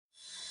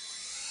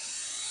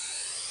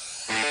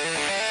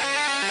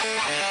Hi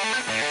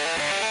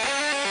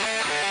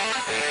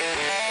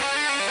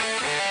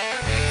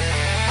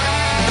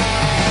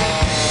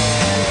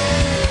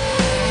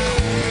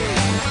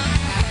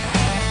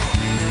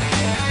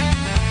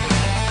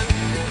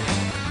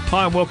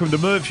and welcome to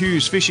Merv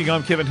Hughes Fishing.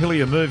 I'm Kevin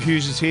Hillier. Merv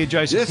Hughes is here.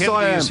 Jason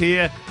Kempley is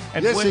here.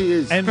 And yes, he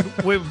is. And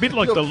we're a bit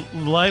like the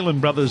Leyland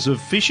brothers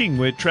of fishing.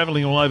 We're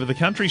travelling all over the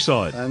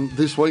countryside. And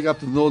this week up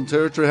to the Northern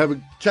Territory, have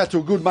a chat to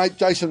a good mate,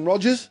 Jason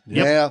Rogers.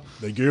 Yep. Now,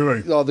 the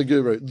guru. Oh, the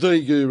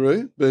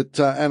guru. But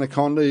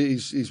Anaconda,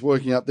 he's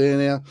working up there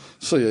now.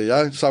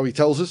 CEO, so he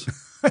tells us.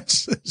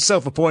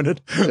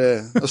 Self-appointed.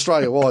 Yeah,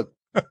 Australia-wide.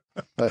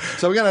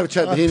 So we're going to have a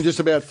chat to him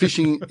just about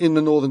fishing in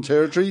the Northern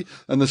Territory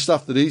and the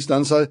stuff that he's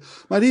done. So,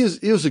 mate,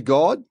 he was a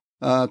guide,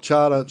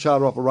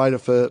 charter operator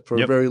for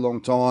a very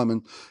long time,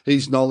 and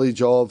his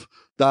knowledge of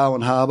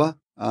Darwin Harbour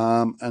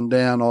and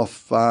down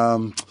off.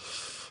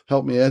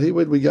 Help me out here.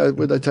 Where'd we go?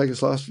 Where'd they take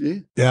us last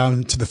year?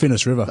 To the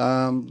Finnis River.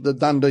 The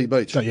Dundee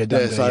Beach.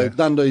 Dundee,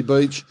 Dundee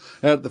Beach,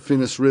 out at the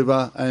Finnis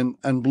River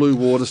and blue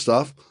water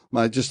stuff.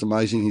 Mate, just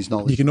amazing his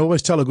knowledge. You can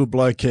always tell a good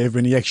bloke, Kev,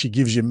 when he actually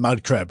gives you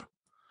mud crab.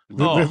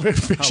 We're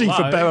fishing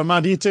for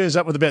barramundi. He turns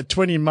up with about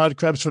 20 mud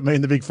crabs for me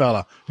and the big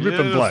fella.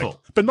 Ripping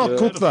bloke. But not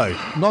cooked, though.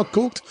 Not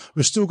cooked.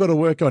 We've still got to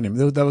work on him.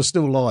 They were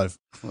still live.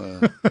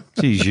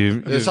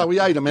 Jeez, so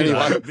we ate them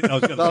anyway. They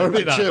were a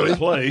bit chewy.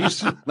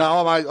 Please.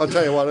 No, mate, I'll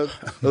tell you what, it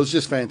was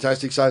just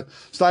fantastic. So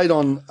stayed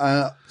on.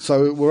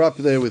 So we're up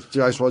there with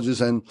Jace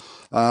Rogers and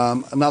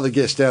another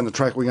guest down the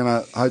track we're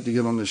going to hope to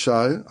get on the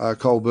show,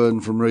 Cole Burden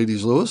from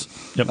Reedy's Lewis.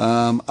 Yep.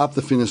 Up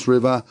the Finnis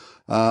River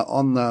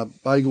on the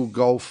Bagel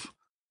Golf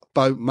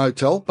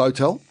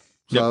Botel.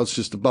 So it's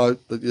just a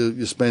boat that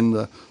you spend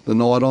the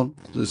night on,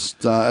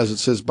 just as it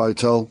says,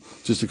 Botel,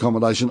 just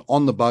accommodation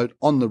on the boat,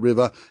 on the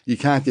river. You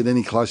can't get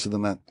any closer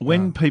than that.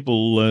 When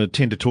people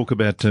tend to talk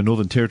about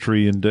Northern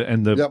Territory and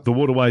the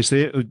waterways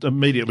there,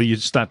 immediately you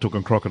start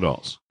talking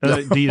crocodiles.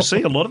 Do you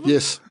see a lot of them?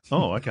 Yes.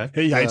 Oh, okay.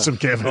 He hates them,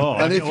 Kevin. Oh,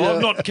 and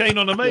I'm not keen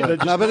on them either.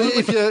 No, but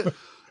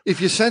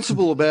if you're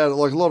sensible about it,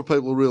 like a lot of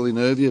people are really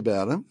nervy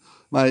about them,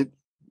 mate,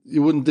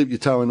 you wouldn't dip your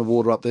toe in the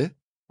water up there.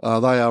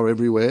 They are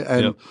everywhere.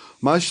 And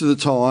most of the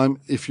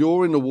time, if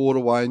you're in the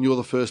waterway and you're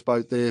the first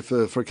boat there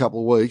for a couple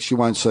of weeks, you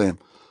won't see them.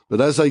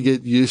 But as they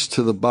get used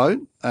to the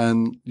boat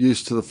and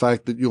used to the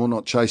fact that you're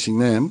not chasing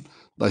them,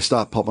 they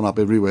start popping up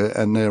everywhere.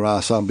 And there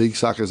are some big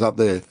suckers up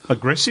there.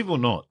 Aggressive or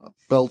not?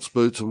 Belts,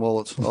 boots and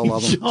wallets. I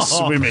love them.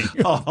 Swimming.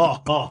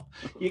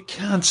 You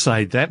can't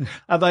say that.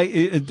 Are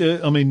they,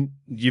 I mean,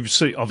 you've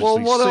seen, obviously. Well,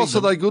 what else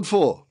are they good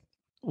for?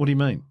 What do you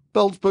mean?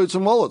 Belts, boots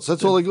and wallets.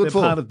 That's all they're good for.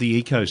 They're part of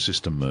the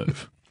ecosystem,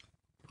 Merv.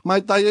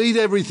 Mate, they eat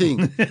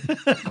everything.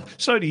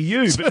 So do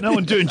you, but no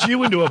one turns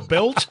you into a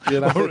belt. Yeah,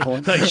 no, fair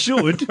point. They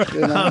should.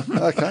 Yeah,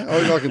 no, okay,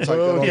 I can take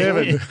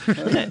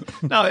that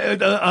on. No,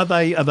 are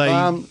they?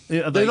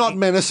 They're not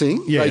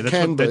menacing. Yeah, they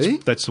can be.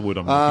 That's the word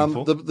I'm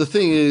looking for. The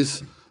thing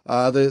is,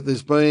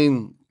 there's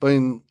been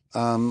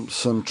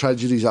some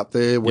tragedies up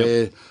there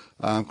where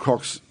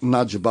crocs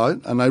nudge a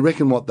boat, and they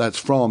reckon what that's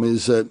from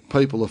is that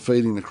people are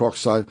feeding the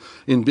crocs. So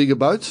in bigger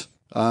boats,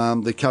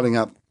 they're cutting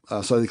up.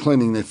 So they're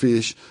cleaning their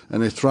fish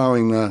and they're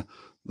throwing the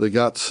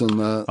guts and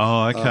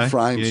the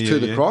frames to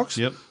the crocs.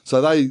 Yep. So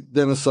they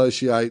then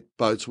associate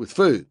boats with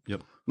food.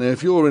 Yep. Now,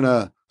 if you're in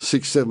a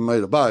 6-7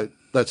 metre boat,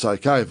 that's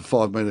okay if a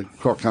 5 metre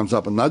croc comes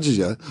up and nudges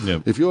you.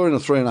 Yep. If you're in a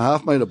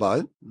 3.5 metre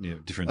boat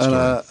different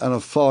and story. a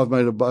 5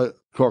 metre boat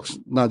croc's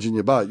nudging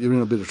your boat, you're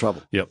in a bit of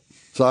trouble. Yep.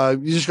 So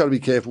you just got to be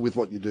careful with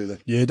what you do there.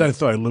 Yeah, don't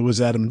throw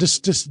lures at them.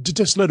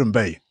 Just let them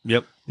be.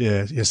 Yep.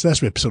 Yeah, yes,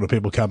 that's where sort of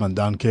people come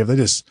undone, Kev. They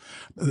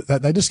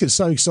just get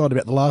so excited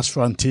about the last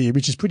frontier,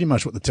 which is pretty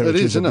much what the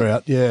territory's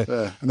about.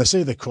 Yeah. And they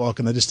see the croc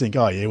and they just think,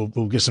 oh yeah,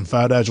 we'll get some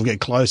photos, we'll get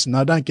close.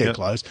 No, don't get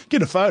close.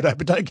 Get a photo,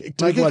 but don't get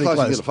too close.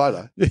 close. Get a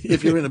photo.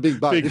 If you're in a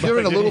big boat, if you're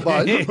in a little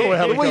boat,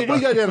 we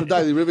go down to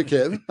Daly River,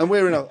 Kev, and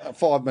we're in a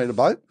 5 metre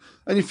boat,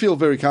 and you feel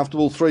very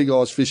comfortable. 3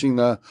 guys fishing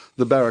the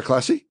Barra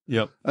Classic.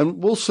 Yep.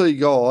 And we'll see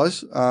guys,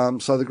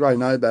 so the grey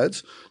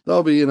nomads,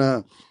 they'll be in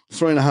a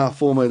 3.5,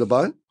 4 metre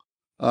boat.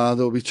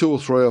 There'll be 2 or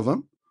 3 of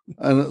them,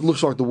 and it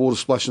looks like the water's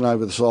splashing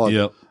over the side.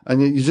 Yep.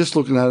 And you're just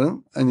looking at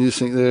them, and you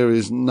think there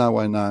is no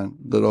way known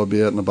that I'd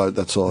be out in a boat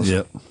that size.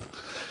 Yep.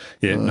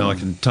 Yeah, no, I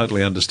can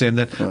totally understand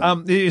that.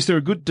 Is there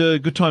a good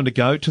time to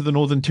go to the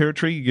Northern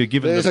Territory,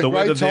 given that the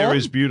weather there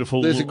is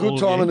beautiful? There's a good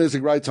time and there's a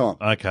great time.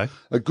 Okay.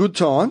 A good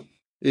time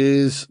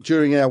is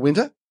during our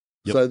winter.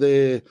 Yep.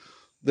 So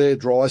they're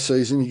dry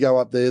season. You go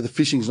up there. The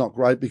fishing's not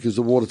great because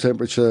the water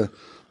temperature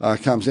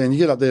comes down. You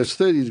get up there, it's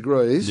 30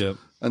 degrees. Yep.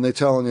 And they're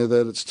telling you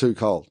that it's too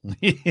cold.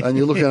 And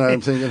you're looking at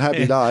them thinking,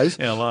 happy days.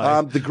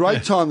 The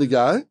great time to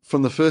go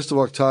from the 1st of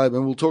October,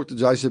 and we'll talk to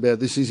Jason about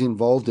this, he's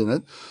involved in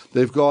it.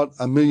 They've got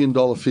 $1 million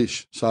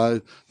fish. So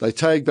they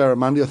tag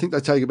barramundi. I think they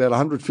take about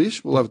 100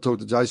 fish. We'll have a talk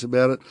to Jason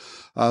about it.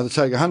 They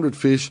take 100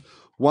 fish.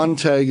 One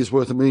tag is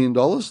worth $1 million.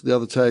 The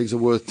other tags are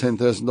worth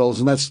 $10,000.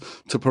 And that's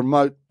to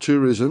promote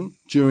tourism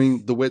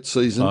during the wet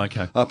season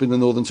up in the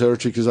Northern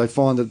Territory because they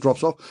find that it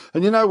drops off.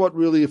 And you know what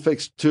really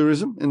affects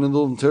tourism in the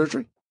Northern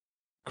Territory?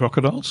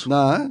 Crocodiles?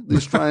 No, the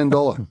Australian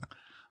dollar.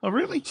 Oh,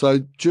 really? So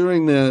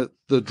during the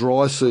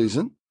dry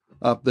season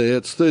up there,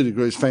 it's 30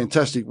 degrees,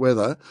 fantastic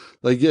weather.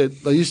 They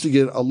used to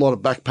get a lot of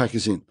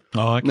backpackers in.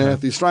 Oh, okay. Now,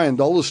 if the Australian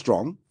dollar's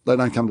strong, they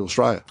don't come to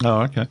Australia.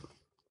 Oh, okay.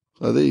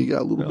 So there you go,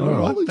 a little bit of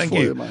knowledge Thank for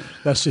you. you, mate.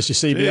 That's just your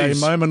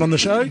CBA moment on the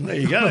show. There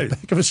you go.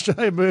 Back of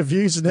Australia, Merv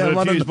Hughes is now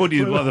running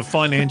the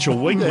Financial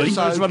Weekly.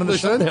 So,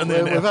 listen,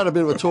 we've had a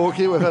bit of a talk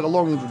here. We've had a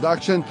long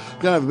introduction.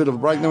 We're going to have a bit of a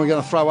break. Then we're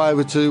going to throw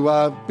over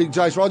to Big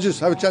Jace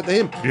Rogers. Have a chat to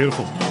him.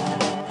 Beautiful.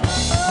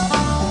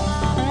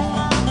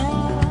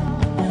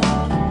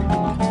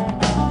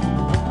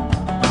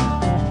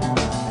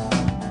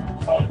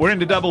 We're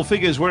into double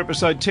figures. We're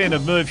episode 10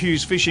 of Merv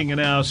Hughes Fishing,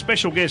 and our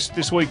special guest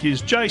this week is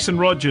Jason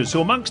Rogers,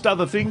 who, amongst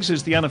other things,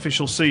 is the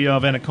unofficial CEO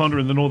of Anaconda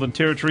in the Northern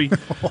Territory,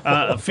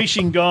 a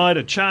fishing guide,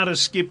 a charter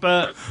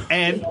skipper,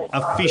 and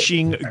a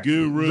fishing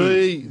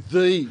guru.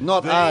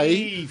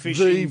 The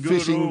fishing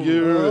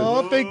guru.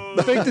 Oh, big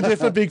to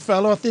differ, big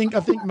fella. I think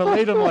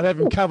Melita might have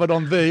him covered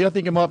on the. I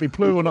think it might be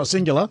plural, not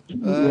singular.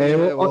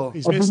 I've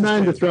been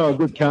known to throw a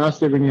good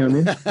cast every now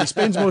and then. He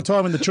spends more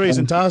time in the trees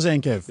than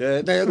Tarzan, Kev.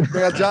 Yeah,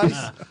 now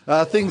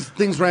Jace,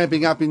 things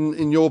ramping up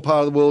in your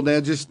part of the world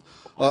now, just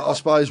I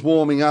suppose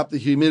warming up, the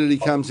humidity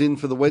comes in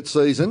for the wet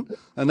season,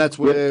 and that's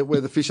where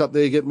the fish up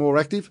there get more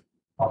active?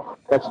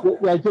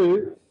 They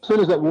do. As soon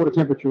as that water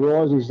temperature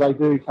rises, they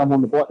do come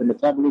on the bite, the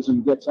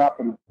metabolism gets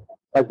up and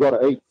they've got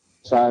to eat.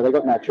 So they've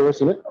got no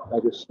choice in it.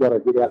 They just got to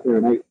get out there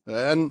and eat.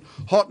 And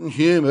hot and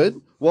humid,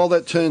 while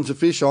that turns the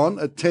fish on,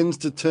 it tends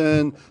to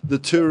turn the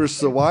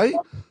tourists away.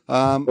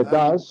 It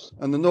does.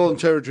 And the Northern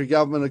Territory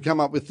government have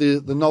come up with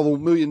the novel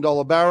 $1 million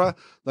barra.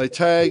 They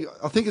tag,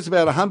 I think it's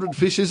about 100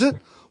 fish, is it?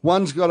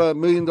 One's got a $1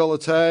 million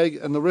tag,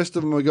 and the rest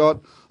of them have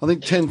got, I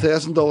think,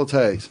 $10,000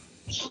 tags.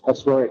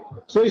 That's right.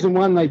 Season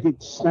 1, they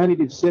only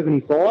did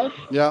 75.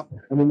 Yeah.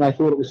 And then they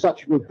thought it was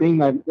such a good thing,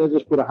 they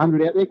just put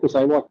 100 out there because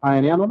they like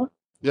paying out on it.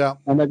 Yeah.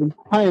 And they've been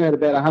paying out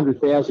about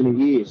 100,000 a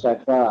year so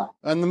far.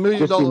 And the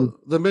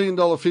 $1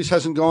 million fish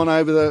hasn't gone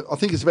over I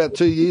think it's about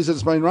 2 years that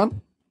it's been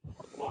run.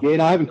 Yeah,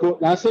 no, I haven't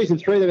caught. No, season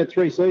 3, they've had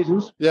 3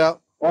 seasons. Yeah.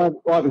 I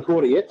haven't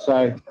caught it yet,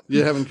 so.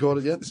 You haven't caught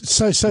it yet?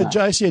 So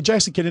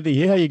Jason Kennedy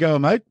here. How you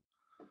going, mate?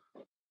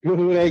 Good,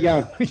 how you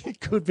going?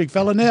 Good, big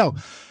fella. Now,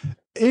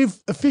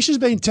 if a fish has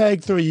been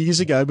tagged 3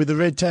 years ago with a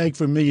red tag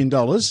for $1 million,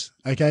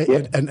 okay,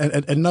 yep.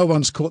 and no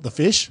one's caught the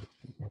fish,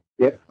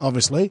 yep,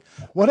 obviously,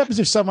 what happens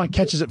if someone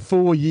catches it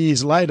 4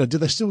 years later? Do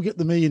they still get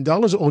the $1 million,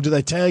 or do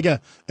they tag a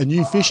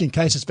new fish in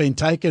case it's been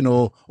taken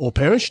or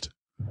perished?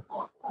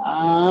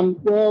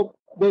 Well,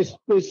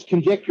 there's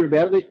conjecture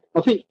about it.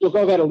 I think, look,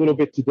 I've had a little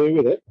bit to do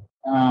with it,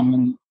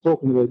 and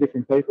talking to the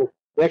different people.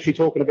 They're actually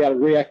talking about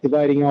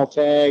reactivating old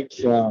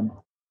tags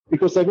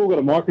because they've all got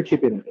a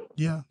microchip in it.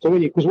 Yeah. So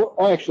because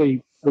I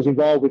actually was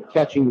involved with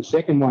catching the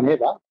second one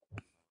ever,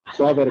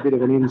 so I've had a bit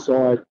of an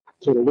inside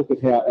sort of look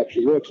at how it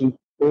actually works. And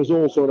it was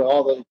all sort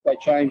of, they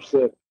changed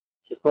the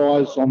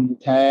prize on the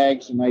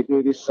tags and they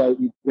do this so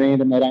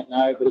random, they don't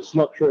know, but it's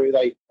not true.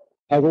 They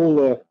have all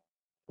the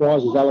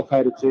prizes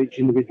allocated to each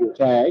individual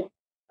tag,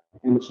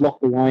 and it's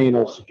locked away in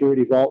a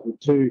security vault with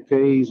 2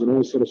 keys and all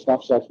this sort of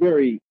stuff. So it's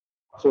very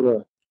sort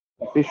of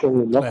official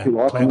and locked, you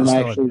like. And then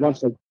they actually,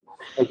 once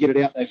they get it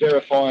out, they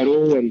verify it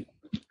all, and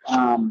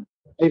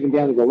even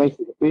down to the length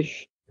of the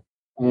fish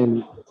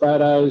and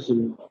photos,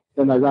 and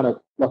then they run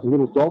a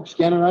little dog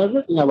scanner over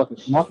it, like a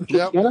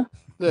microchip scanner.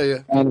 Yeah.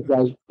 And it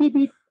goes beep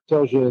beep,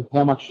 tells you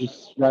how much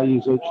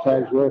values each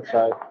tag's worth.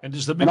 So. And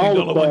does the $1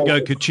 million one go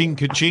ka-ching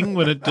ka-ching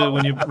when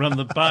when you run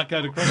the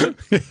barcode across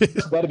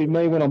it? That'll be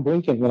me when I'm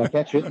blinking when I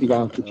catch it. You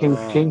go ka-ching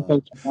ka-ching.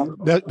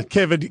 Now,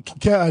 Kevin,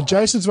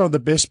 Jason's one of the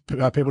best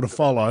people to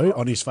follow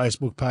on his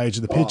Facebook page.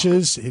 The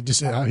pictures,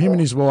 him and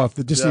his wife,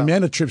 the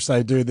amount of trips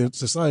they do, they're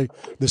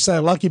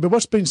so lucky. But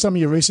what's been some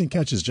of your recent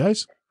catches,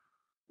 Jace?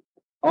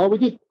 Oh, we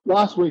did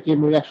last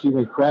weekend. We actually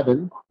went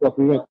crabbing.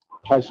 We went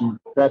chasing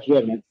crabs. We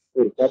haven't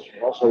had a catch,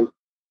 so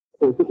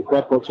we put the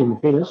crab pots in the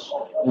pinnace,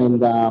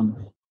 and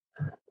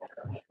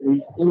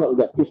we ended up with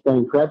about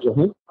 15 crabs, I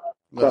think.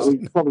 But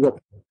we probably got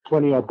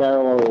 20 odd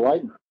barrel oil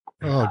weight.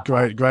 Oh,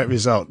 great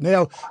result.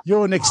 Now,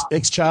 you're an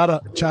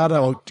ex-charter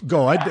or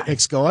guide,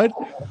 ex-guide.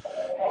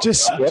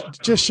 Just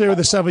share with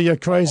us some of your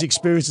crazy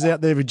experiences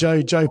out there with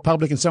Joe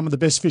Public and some of the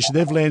best fish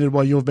they've landed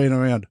while you've been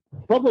around.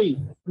 Probably,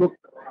 look,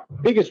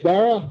 biggest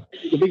barra,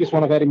 the biggest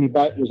one I've had in my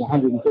boat was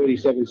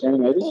 137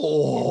 centimetres.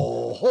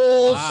 Oh,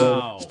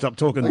 wow. Stop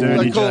talking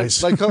dirty,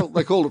 Jace.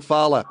 They called it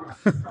Fala.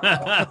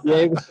 Yeah,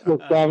 it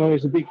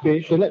was a big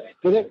fish. And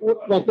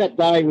that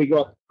day we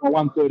got a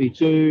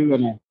 132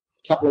 and a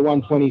couple of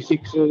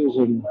 126s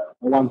and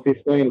a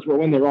 115 as well.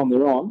 When they're on,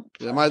 they're on.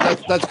 Yeah, mate,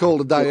 that's called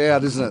a day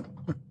out, isn't it?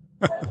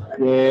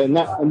 Yeah,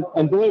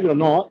 and believe it or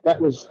not, that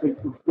was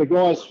the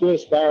guy's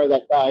first barra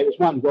that day. It was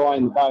one guy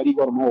in the boat. He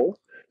got them all.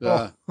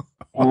 Yeah.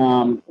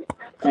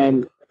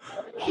 And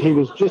he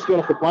was just got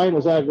off the plane,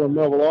 was over on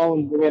Melville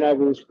Island, we went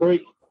over this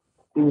creek,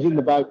 he was in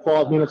the boat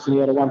 5 minutes and he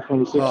had a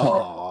 126.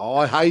 Oh,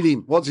 I hate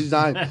him. What's his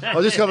name?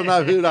 I just got to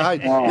know who to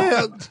hate.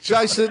 Now,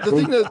 Jason,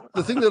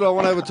 the thing that I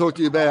want to ever talk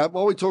to you about,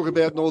 while we talk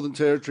about Northern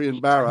Territory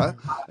and Barra,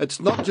 it's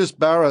not just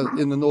Barra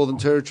in the Northern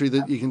Territory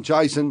that you can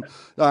chase. And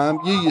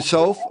you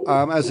yourself,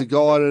 as a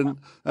guide and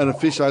a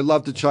fisher,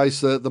 love to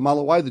chase the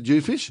mulloway, the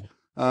jewfish.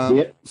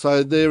 Yep.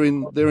 So they're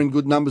in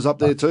good numbers up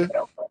there too.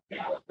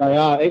 They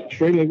are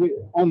extremely.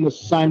 On the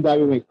same day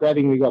we went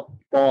crabbing, we got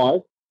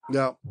 5.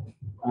 Yeah.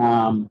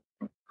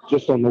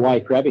 Just on the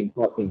way crabbing,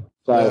 I think.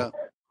 So. Yeah.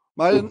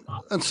 Mate,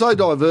 and so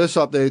diverse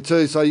up there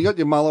too. So you got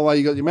your mulloway,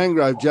 you got your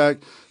mangrove jack,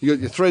 you got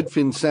your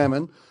threadfin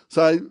salmon.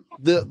 So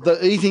the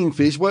eating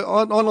fish. Well,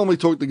 I normally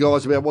talk to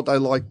guys about what they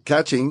like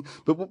catching,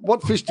 but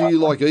what fish do you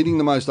like eating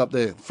the most up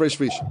there? Fresh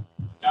fish.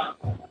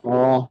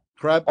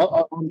 Crab.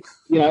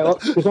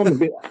 Because I'm a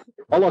bit.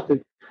 I like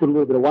to put a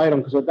little bit of weight on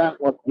because I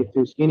don't like to get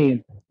too skinny.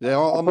 And yeah,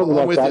 I'm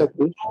like with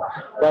you.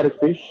 Battered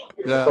fish.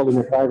 Yeah. Probably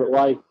my favourite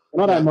way.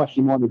 And I don't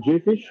actually mind the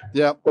jewfish.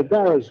 Yeah. But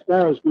Barra's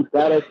good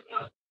battered.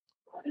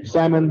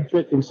 Salmon,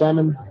 threadfin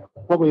salmon,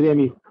 probably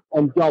them,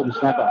 and golden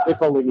snapper. They're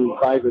probably my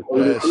favourite.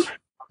 Yes.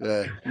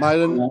 Yeah,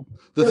 mate. And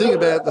the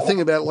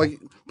thing about like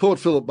Port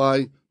Phillip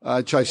Bay,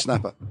 chase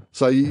snapper.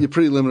 So you're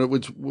pretty limited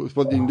with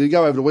what you can do.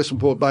 Go over to Western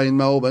Port Bay in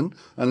Melbourne,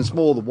 and it's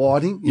more the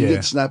whiting. You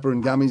get snapper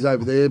and gummies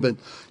over there, but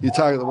you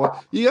target the white.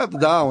 You go up to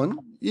Darwin,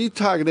 you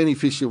target any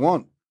fish you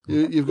want.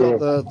 You've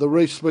got the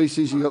reef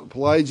species, you've got the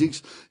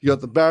pelagics, you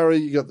got the barry,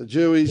 you got the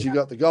dewies, you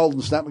got the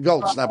golden snapper.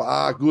 Golden snapper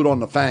are good on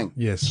the fang.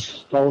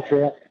 Yes. Coral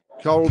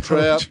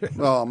trout.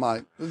 Oh,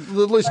 mate.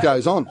 The list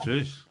goes on.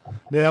 Jeez.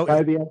 Now,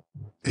 Cobia.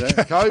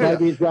 Yeah,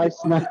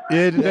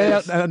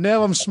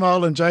 now I'm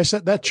smiling,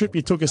 Jason. That trip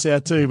you took us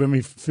out to when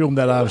we filmed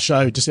that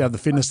show just out of the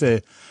fitness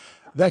there,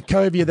 that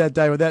cobia that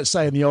day, without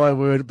saying the I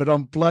word, but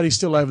I'm bloody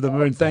still over the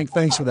moon.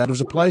 Thanks for that. It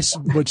was a place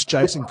which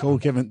Jason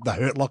called, Kevin, the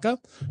Hurt Locker.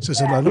 So it's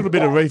a little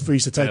bit of reef for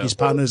used to take his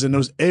punters, and it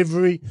was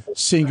every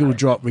single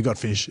drop we got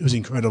fish. It was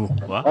incredible.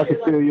 What? I could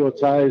feel your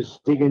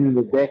toes digging in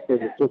the deck as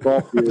it took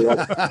off. You were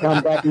like,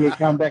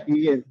 come back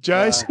here.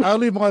 Jace,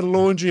 only my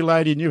laundry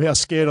lady knew how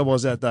scared I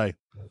was that day.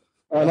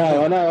 I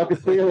know, I could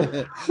feel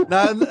it.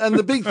 No, and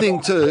the big thing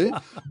too,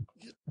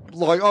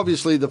 like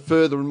obviously the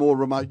further and more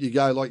remote you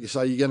go, like you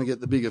say, you're going to get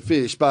the bigger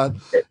fish. But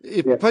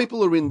if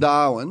people are in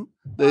Darwin,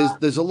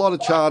 there's a lot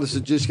of charters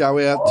that just go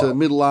out to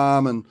Middle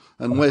Arm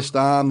and West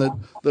Arm that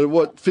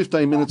are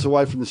 15 minutes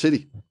away from the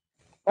city.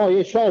 Oh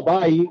yeah, Shoal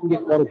Bay, you can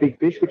get a lot of big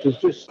fish, which is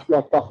just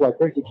like Buffalo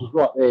Creek, which is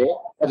right there.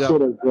 That's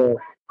sort of the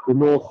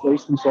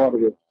northeastern side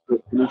of the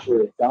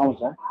peninsula of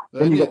Darwin's on.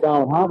 Then you got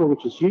Darwin Harbour,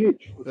 which is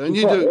huge. And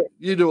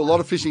you do a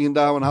lot of fishing in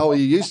Darwin Harbour.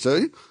 You used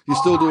to. You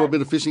still do a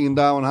bit of fishing in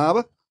Darwin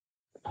Harbour?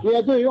 Yeah,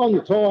 I do. On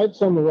the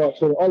tides, on the right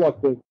sort of. I like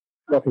a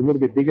little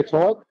bit bigger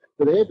tide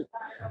for there,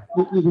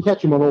 but you can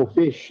catch them on all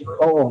fish.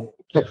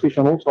 Catch fish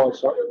on all tides.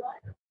 So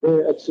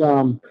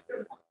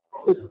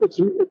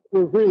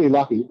we're really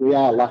lucky. We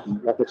are lucky.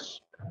 Like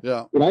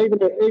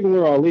even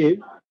where I live,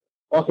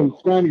 I can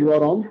throw me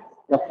rod on.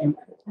 I can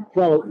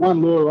throw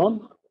one lure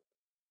on,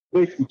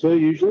 beach and two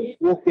usually.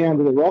 Walk down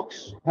to the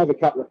rocks, have a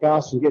couple of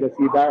casts, and get a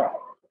few barra.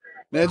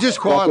 Now, just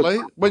quietly,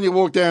 when you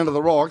walk down to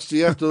the rocks, do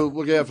you have to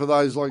look out for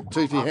those like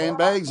toothy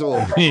handbags, or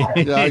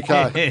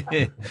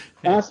okay?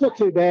 It's not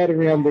too bad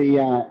around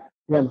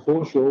the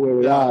foreshore where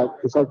we are,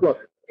 because they've got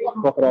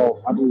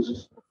crocodile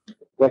hunters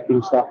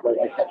collecting stuff where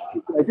they catch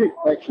people. They do.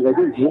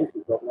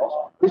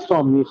 This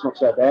time of year, it's not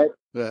so bad.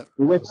 Yeah.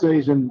 The wet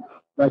season,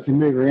 they can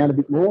move around a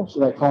bit more, so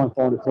they try and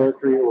find a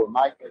territory or a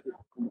mate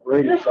from the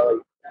breeding.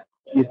 So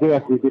you do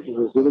have to be a bit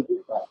resilient.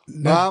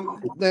 Now,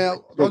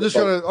 I've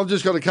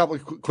just got a couple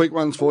of quick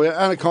ones for you.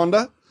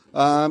 Anaconda.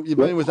 You've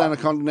been with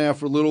Anaconda now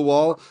for a little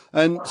while,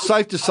 and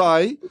safe to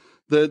say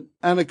that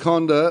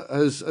Anaconda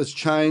has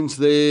changed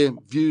their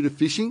view to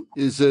fishing.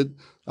 Is that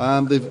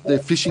their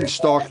fishing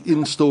stock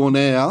in store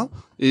now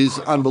is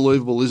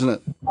unbelievable, isn't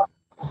it?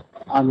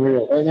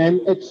 Unreal, and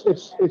then it's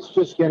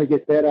just going to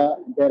get better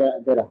and better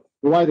and better.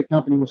 The way the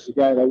company wants to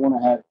go, they want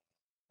to have,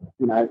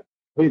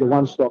 be the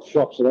one-stop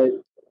shop.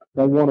 So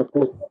they want to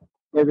put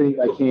everything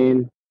they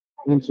can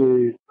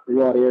into the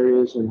right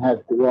areas and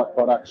have the right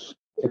products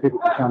so people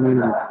can come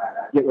in and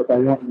get what they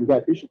want and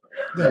go fishing.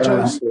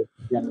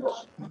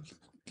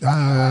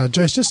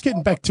 Jace, just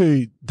getting back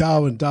to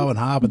Darwin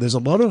Harbour, there's a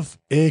lot of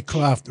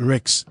aircraft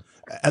wrecks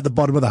at the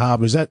bottom of the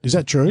harbour. Is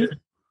that true?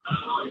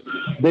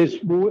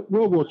 There's World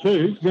War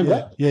II, remember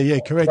that? Yeah,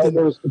 correct.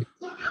 So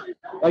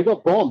they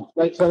got bombed.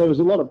 So there was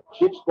a lot of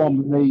ships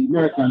bombed.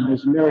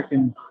 There's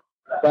American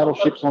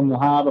battleships on the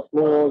harbour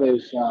floor.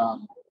 There's,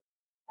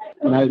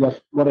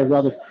 whatever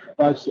other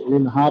boats that were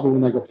in the harbour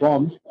when they got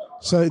bombed.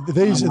 So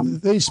these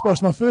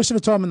spots, my first ever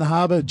time in the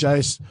harbour,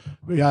 Jace,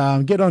 we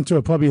get onto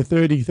probably a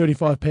 30,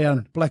 35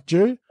 pound black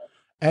Jew.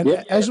 And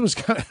as it was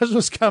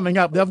coming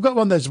up, I've got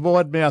one of those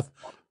wide mouth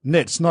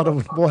nets, not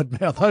a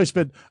wide mouth host,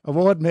 but a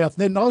wide mouth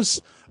net. And I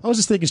was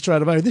just thinking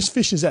straight away, this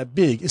fish is that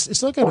big.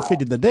 It's not going to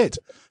fit in the net.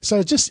 So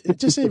it just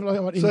even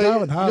like in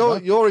Darwin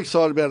Harbour. You're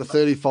excited about a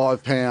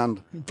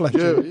 35-pound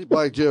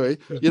Blake Dewey.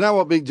 You know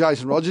what big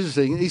Jason Rogers is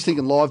thinking? He's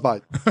thinking live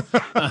bait.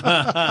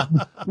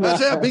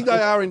 That's how big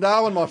they are in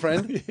Darwin, my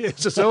friend.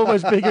 Yes, it's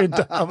always bigger in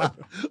Darwin.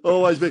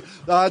 Always big.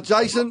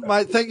 Jason,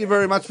 mate, thank you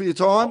very much for your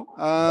time.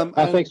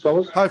 Thanks,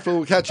 fellas. Hopefully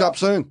we'll catch up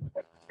soon.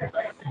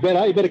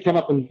 You better come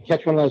up and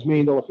catch one of those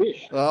 $1 million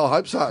fish. I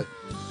hope so.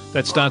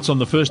 That starts on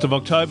the 1st of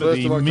October,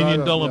 the $1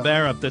 million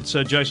barra. That's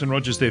Jason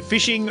Rogers there.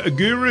 Fishing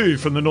guru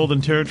from the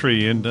Northern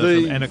Territory and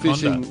from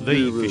Anaconda.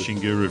 Fishing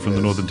guru from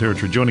the Northern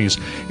Territory joining us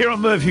here on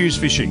Merv Hughes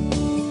Fishing.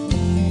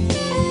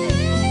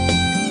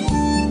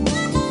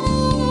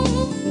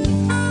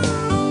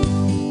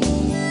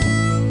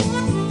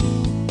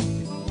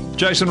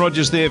 Jason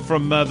Rogers there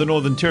from the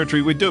Northern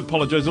Territory. We do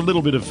apologise, a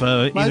little bit of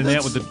in and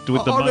out with the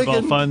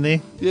mobile phone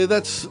there. Yeah,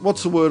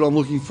 what's the word I'm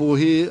looking for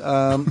here?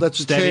 That's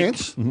a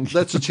chance.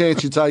 That's a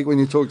chance you take when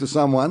you talk to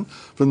someone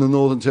from the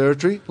Northern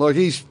Territory. Like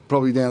he's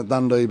probably down at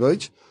Dundee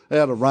Beach,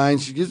 out of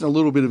range. He's getting a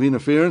little bit of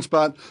interference,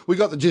 but we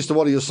got the gist of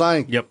what he was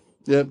saying. Yep.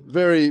 Yeah,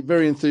 very,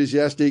 very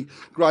enthusiastic,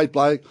 great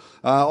bloke.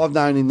 I've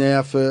known him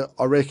now for,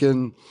 I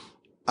reckon,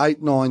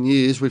 8-9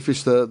 years. We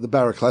fished the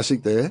Barra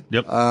Classic there.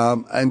 Yep.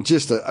 And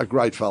just a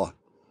great fella.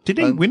 Did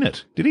he win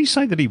it? Did he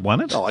say that he won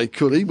it? Oh, he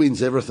could. He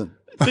wins everything.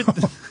 But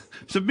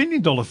it's $1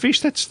 million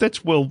fish.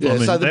 That's well. Yeah. I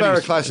mean, so the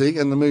Barra Classic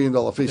and the $1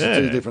 million fish are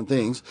two different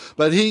things.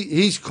 But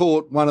he's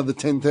caught one of the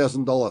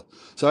 $10,000.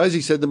 So as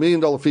he said, the $1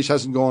 million fish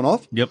hasn't gone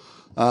off. Yep.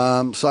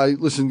 So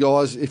listen,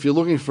 guys, if you're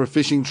looking for a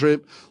fishing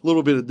trip, a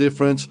little bit of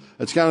difference.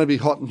 It's going to be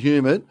hot and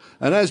humid.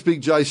 And as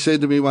Big J said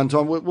to me one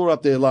time, we were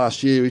up there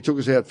last year. He took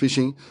us out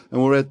fishing,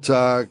 and we're at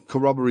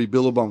Corroboree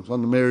Billabong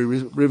on the Mary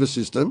River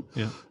system.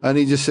 Yeah. And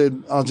he just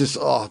said,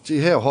 gee,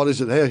 how hot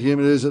is it? How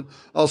humid is it?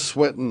 I was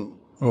sweating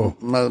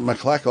my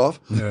clack off.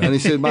 Yeah. And he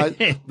said,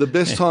 mate, the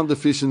best time to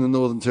fish in the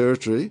Northern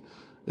Territory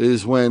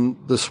is when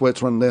the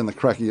sweat's running down the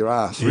crack of your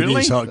ass. Really? It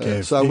is hot,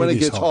 Kev. So when it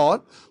gets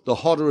hot, the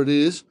hotter it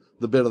is,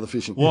 the better the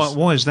fishing.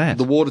 Why is that?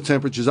 The water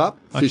temperature's up,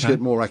 fish get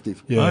more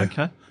active. Yeah.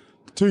 Okay.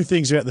 Two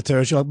things about the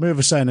Territory. Like Merv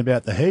was saying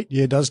about the heat.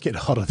 Yeah, it does get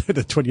hotter than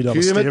a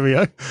 $20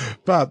 stereo.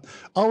 But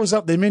I was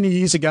up there many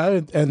years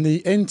ago, and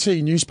the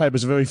NT newspaper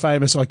is a very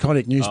famous,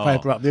 iconic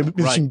newspaper up there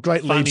with some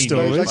great lead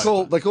stories. They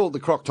call it the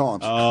Croc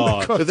Times.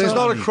 If there's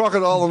not a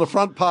crocodile on the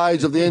front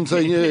page of the NT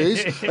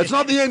News, it's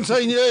not the NT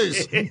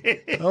News.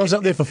 I was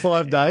up there for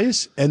 5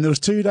 days, and there was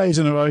 2 days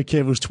in a row, Kev,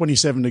 it was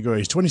 27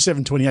 degrees,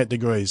 27, 28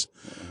 degrees.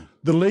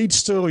 The lead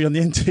story on the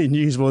NT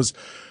News was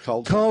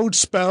cold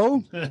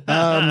spell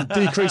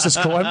decreases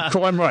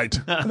crime rate.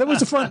 And that was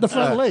the front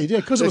lead,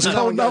 because it was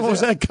cold. No one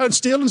was out cold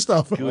stealing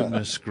stuff.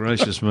 Goodness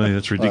gracious me,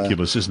 that's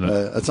ridiculous, isn't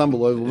it? It's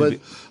unbelievable.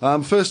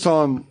 But first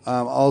time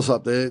I was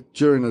up there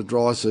during the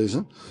dry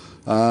season,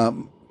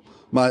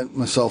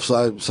 myself,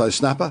 so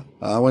Snapper,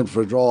 I went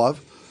for a drive,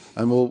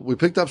 and we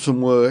picked up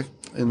some work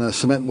in the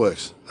cement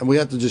works, and we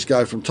had to just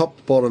go from top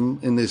to bottom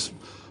in this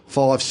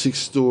 5-6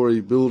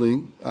 story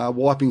building,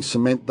 wiping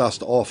cement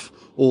dust off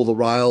all the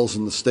rails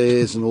and the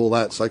stairs and all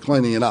that, so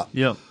cleaning it up.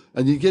 Yeah.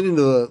 And you get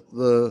into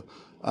the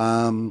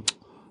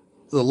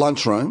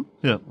lunchroom,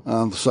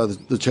 so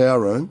the chow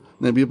room, and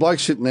there'd be a bloke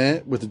sitting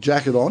there with a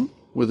jacket on,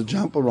 with a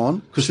jumper on,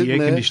 because the air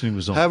conditioning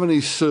was on, having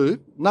his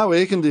soup. No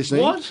air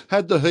conditioning. What?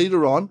 Had the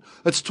heater on.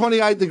 It's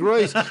 28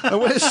 degrees, and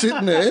we're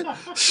sitting there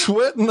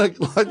sweating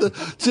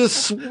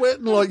just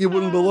sweating like you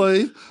wouldn't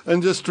believe,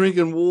 and just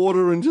drinking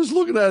water and just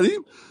looking at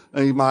him.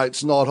 And mate,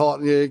 it's not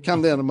hot. Yeah,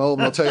 come down to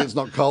Melbourne. I'll tell you, it's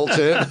not cold,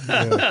 Sam.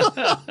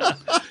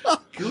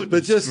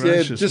 But just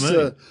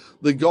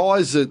the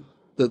guys that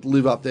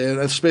live up there,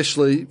 and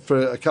especially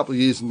for a couple of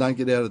years and don't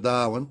get out of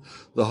Darwin,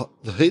 the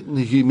heat and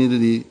the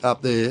humidity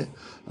up there,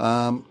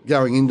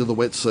 going into the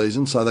wet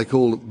season, so they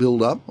call it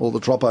build up or the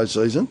tropo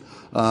season,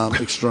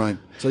 extreme.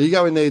 So you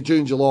go in there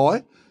June,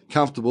 July,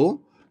 comfortable.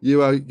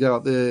 You go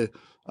up there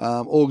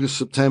August,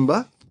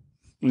 September.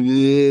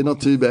 Yeah,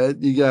 not too bad.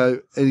 You go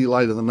any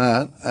later than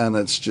that, and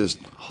it's just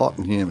hot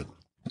and humid.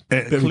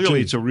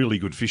 Clearly, it's a really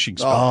good fishing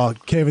spot.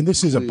 Oh, Kevin,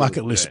 this is a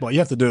bucket list spot. You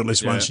have to do it at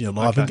least once in your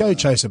life. And go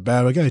chase a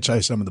barra, go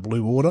chase some of the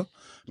blue water.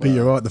 But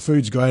you're right, the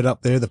food's great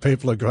up there, the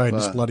people are great, and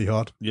it's bloody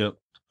hot. Yep.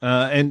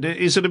 And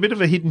is it a bit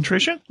of a hidden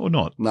treasure or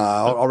not? No,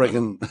 I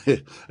reckon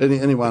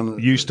anyone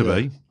used to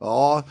be.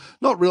 Oh,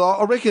 not really.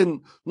 I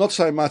reckon not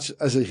so much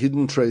as a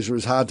hidden treasure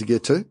is hard to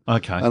get to.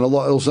 Okay. And a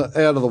lot else out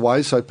of the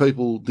way, so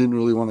people didn't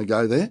really want to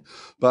go there.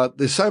 But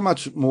there's so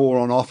much more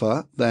on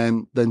offer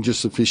than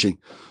just the fishing.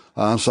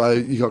 So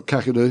you got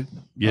Kakadu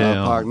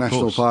Park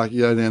National Park.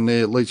 You go down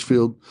there,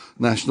 Leachfield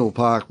National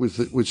Park,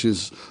 which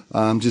is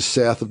just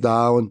south of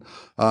Darwin.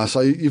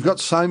 So you've got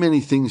so many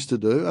things to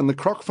do. And the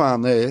croc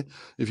farm there,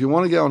 if you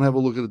want to go and have a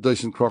look at a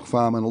decent croc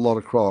farm and a lot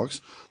of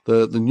crocs,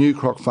 the new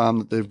croc farm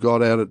that they've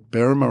got out at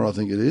Berrima, I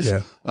think it is,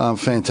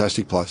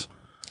 fantastic place.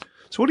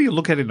 So what do you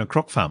look at in a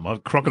croc farm?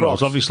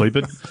 Crocodiles, obviously,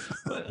 but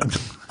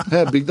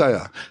how big they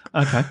are.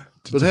 Okay.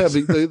 But how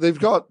big they've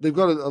got a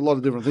lot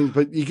of different things.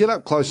 But you get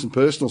up close and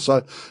personal,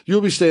 so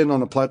you'll be standing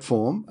on a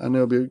platform and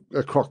there'll be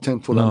a croc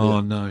 10 foot under you.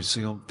 Oh no!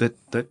 See,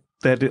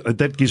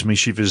 that gives me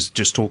shivers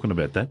just talking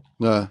about that.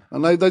 No,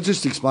 and they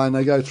just explain.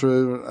 They go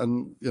through,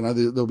 and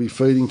there'll be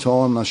feeding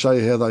time. And they show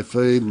you how they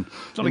feed. And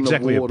it's not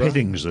exactly a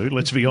petting zoo.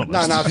 Let's be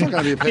honest. No, it's not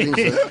going to be a petting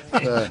zoo.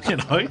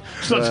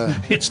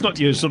 It's not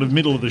your sort of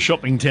middle of the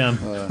shopping town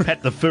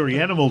pat the furry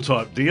animal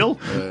type deal.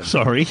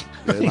 Sorry.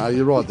 No,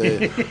 you're right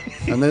there.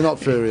 And they're not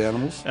furry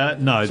animals.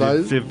 No,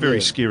 so, they're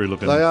very scary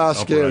looking. They are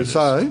operators.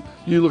 scary. So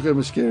you look at them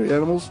as scary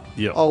animals.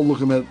 Yeah. I'll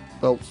look at them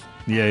at belts.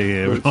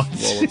 Yeah, right.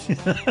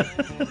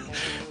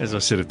 As I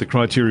said, if the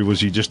criteria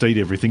was you just eat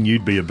everything,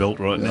 you'd be a belt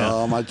right now.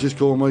 Oh, mate, just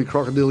call me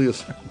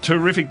Crocodilius.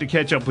 Terrific to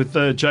catch up with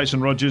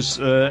Jason Rogers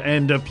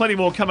and plenty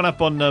more coming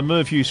up on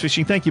Merv Hughes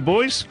Fishing. Thank you,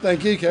 boys.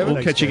 Thank you, Kevin.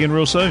 We'll catch you again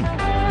real soon.